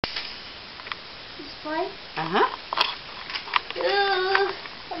way? Uh-huh.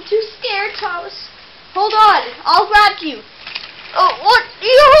 I'm too scared, Thomas. Hold on, I'll grab you. Oh, what?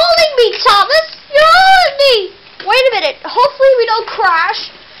 You're holding me, Thomas. You're holding me. Wait a minute. Hopefully we don't crash.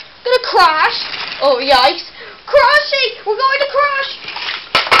 Gonna crash. Oh, yikes. Crashing. We're going to crash.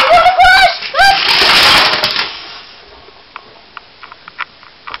 We're going to crash.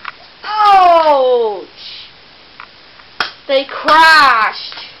 Ah! Ouch. They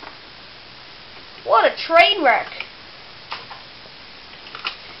crashed. What a train wreck.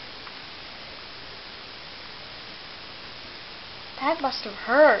 That must have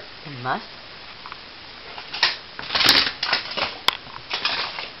hurt. It must.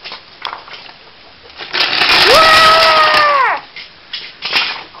 Yeah!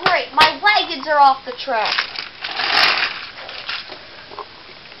 Great, my wagons are off the track.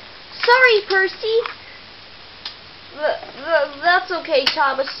 Sorry, Percy. That's okay,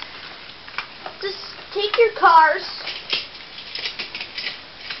 Thomas. Just take your cars.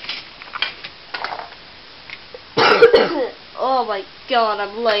 Oh my God,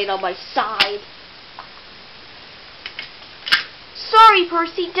 I'm laying on my side. Sorry,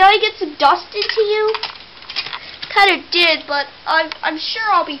 Percy, did I get some dust into you? Kinda did, but I'm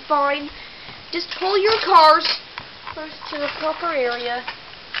sure I'll be fine. Just pull your cars first to the proper area.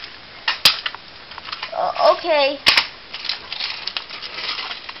 Okay.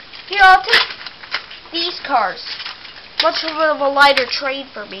 Here, I'll take these cars. Much of a lighter train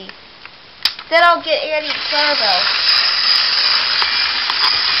for me. Then I'll get Annie and Clarabelle.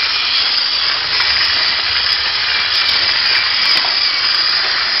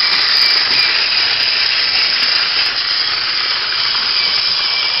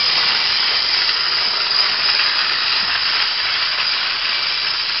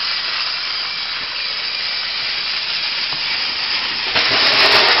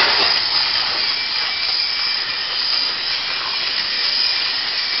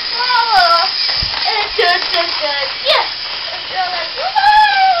 Yes!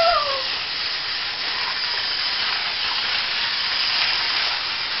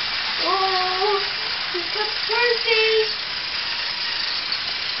 Oh, here comes Percy!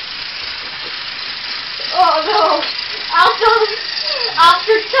 Oh no!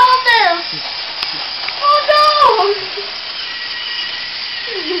 After Thomas! Oh no!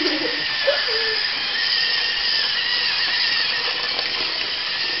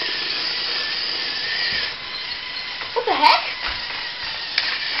 What the heck?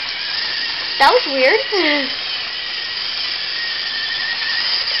 That was weird.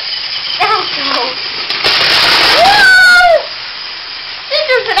 Oh, whoa!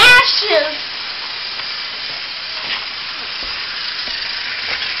 Cinders and ashes!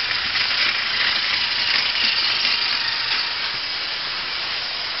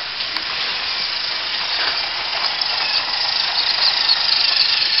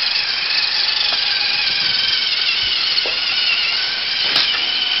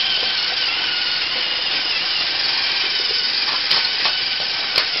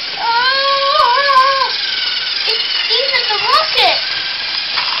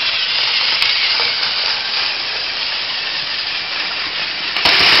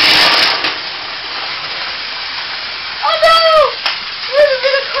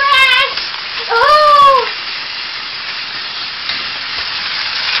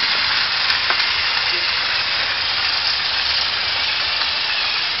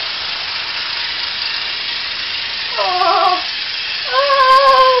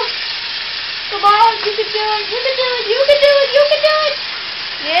 You can do it, you can do it, you can do it, you can do it!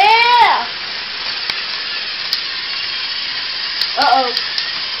 Yeah! Uh-oh.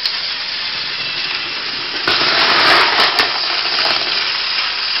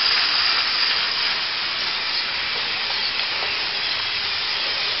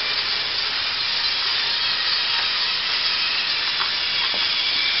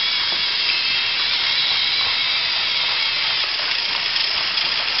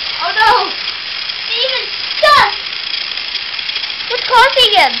 Oh no!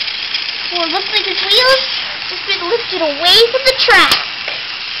 Causing him. Well, it looks like his wheels just been lifted away from the track.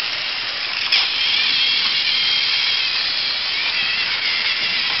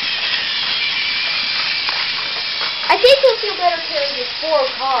 I think he'll feel better carrying his 4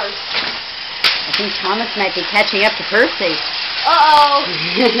 cars. I think Thomas might be catching up to Percy. Uh-oh.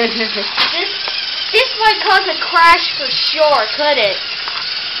 This might cause a crash for sure, could it?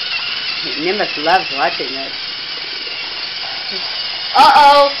 Nimbus loves watching this.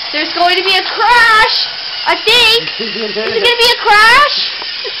 Uh-oh, there's going to be a crash, I think. Is it going to be a crash?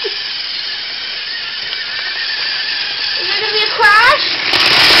 Is there going to be a crash?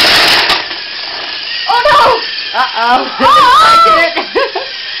 Uh-oh.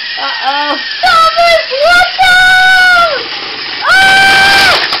 Uh-oh. Thomas, watch out!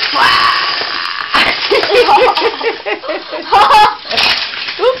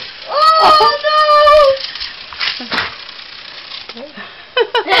 Oops. Oh, no!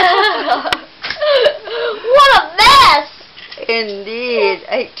 What a mess! Indeed.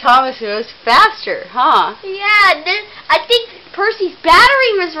 Hey, Thomas goes faster, huh? Yeah, and then I think Percy's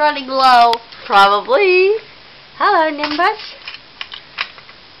battery was running low. Probably. Hello, Nimbus.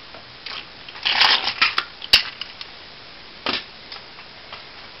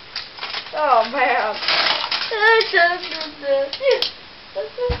 Oh, man.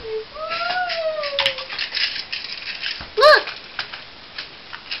 Look!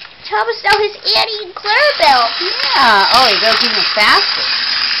 Thomas now has Annie and Clarabelle. Yeah. Oh, he goes even faster.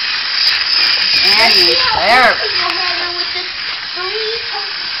 Annie and Clarabelle.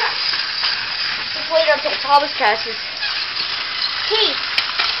 Let's wait until Thomas passes. Hey,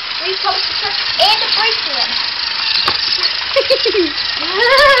 3 Thomas trucks and a brake jam.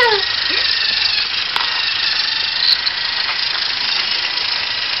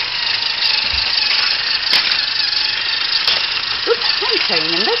 Oops, I'm sorry,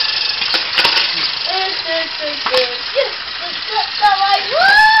 Nimbus.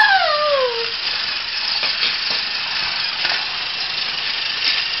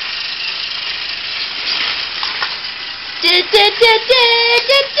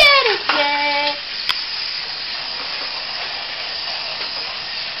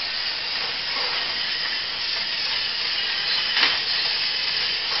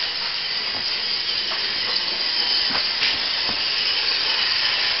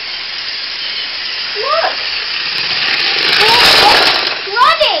 Look!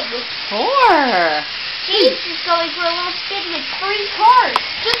 Running! 4. James is going for a little spin with 3 cars,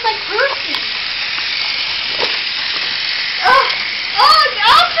 just like Percy. Oh,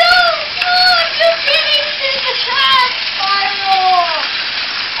 no! Oh, you're getting to the trash spiral!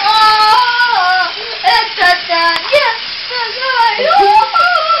 Oh!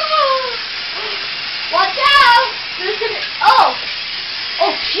 Watch out!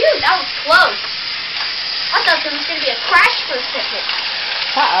 Oh, shoot, that was close. I thought there was going to be a crash for a second.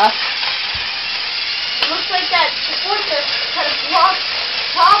 Uh-oh. It looks like that supporter kind of blocked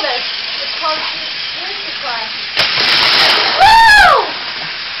Thomas. It caused the crash. Woo!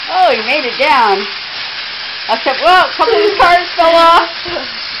 Oh, he made it down. Except, well, a couple of his cars fell off.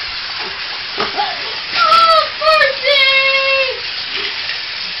 Oh, Percy!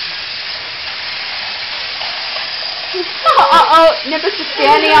 Uh-oh, Nimbus is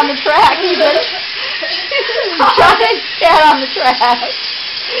standing on the track. He's a giant cat on the track.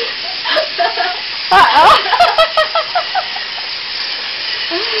 Uh-oh.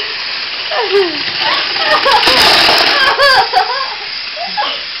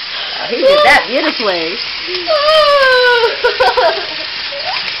 He did that beautifully.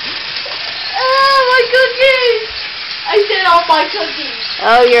 Oh, my cookies! I said all my cookies.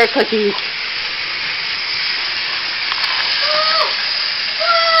 Oh, your cookies.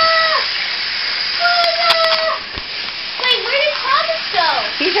 Wait, where did Thomas go?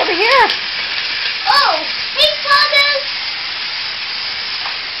 He's over here. Oh, hey Thomas!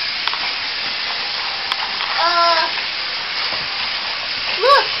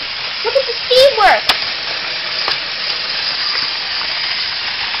 Look at the speed work.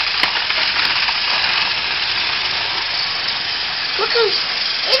 Look who's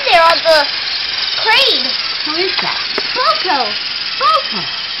in there on the crane. Who is that? Falco. Falco.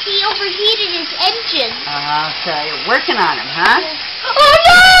 He overheated his engine. So you're working on him, huh? Oh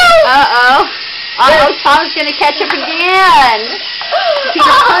no! Uh-oh. Uh-oh, Tom's gonna catch up again. He's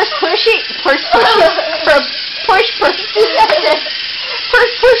a push-pushy. Push-pushy. Push-pushy.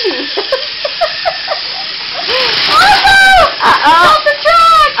 Push-pushy. Oh no! Uh-oh. Off the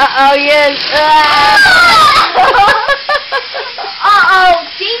track! Uh-oh, yes. Uh-oh,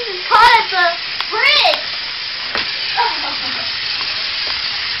 James is caught at the bridge.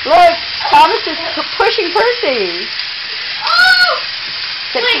 Look, Thomas is pushing Percy. Oh!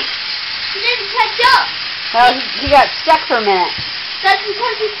 Wait, he didn't catch up. Well, he got stuck for a minute. That's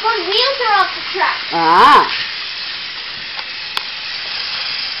because his front wheels are off the track. Ah.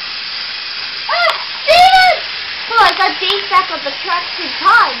 David! Well, I got Dave back on the track 2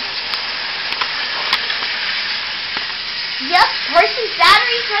 times. Yep, Percy's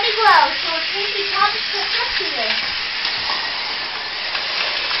battery's running low, so it can't be Thomas to catch you there.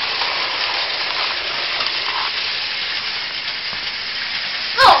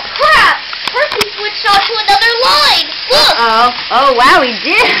 Oh, crap! Percy switched on to another line. Look. Oh, wow, he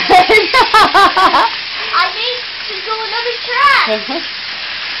did. I made him go another track.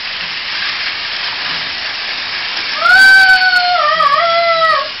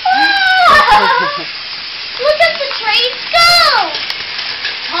 Look at the trains go.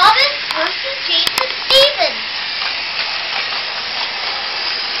 Thomas versus James and Stephen.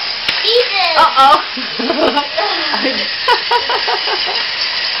 Stephen. Uh-oh.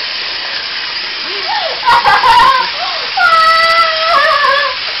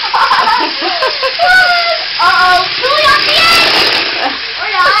 Uh-oh, really off the edge! Or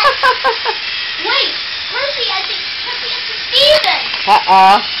not. Wait, Percy, I think Percy up to Stephen.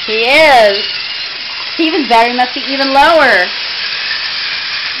 Uh-oh, he is. Stephen's battery must be even lower.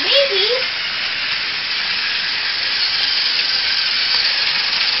 Maybe.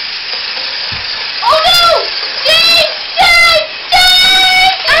 Oh no! Dave! Dave!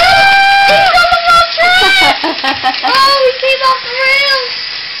 Dave! He's on the wrong track! Oh, he came off the rails!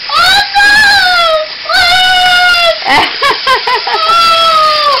 Oh no!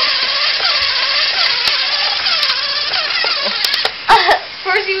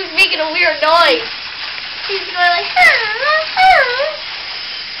 Percy was making a weird noise. He was going like,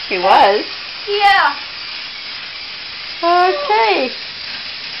 He was? yeah. Okay.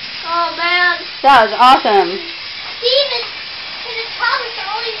 Oh man. That was awesome. Steven and Thomas are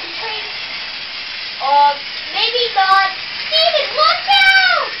only in train. Maybe not. Steven, watch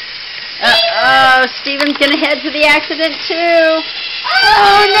out! Uh-oh, Stephen's gonna head to the accident too.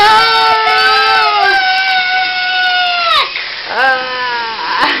 Oh no!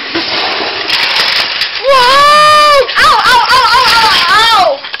 Whoa! Ow, ow, ow, ow, ow,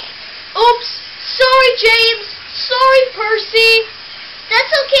 ow! Oops. Sorry, James. Sorry, Percy.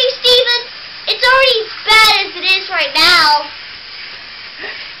 That's okay, Stephen. It's already as bad as it is right now.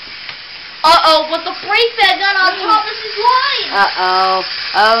 Uh-oh, but the brake pad got on Thomas's line. Uh-oh.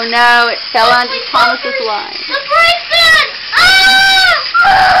 Oh no, it fell onto Thomas's line. The brake pad! Ah!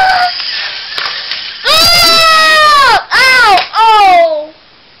 Ah! Ow! Oh!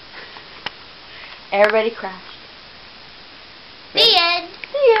 Everybody crashed. The end.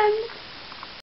 The end.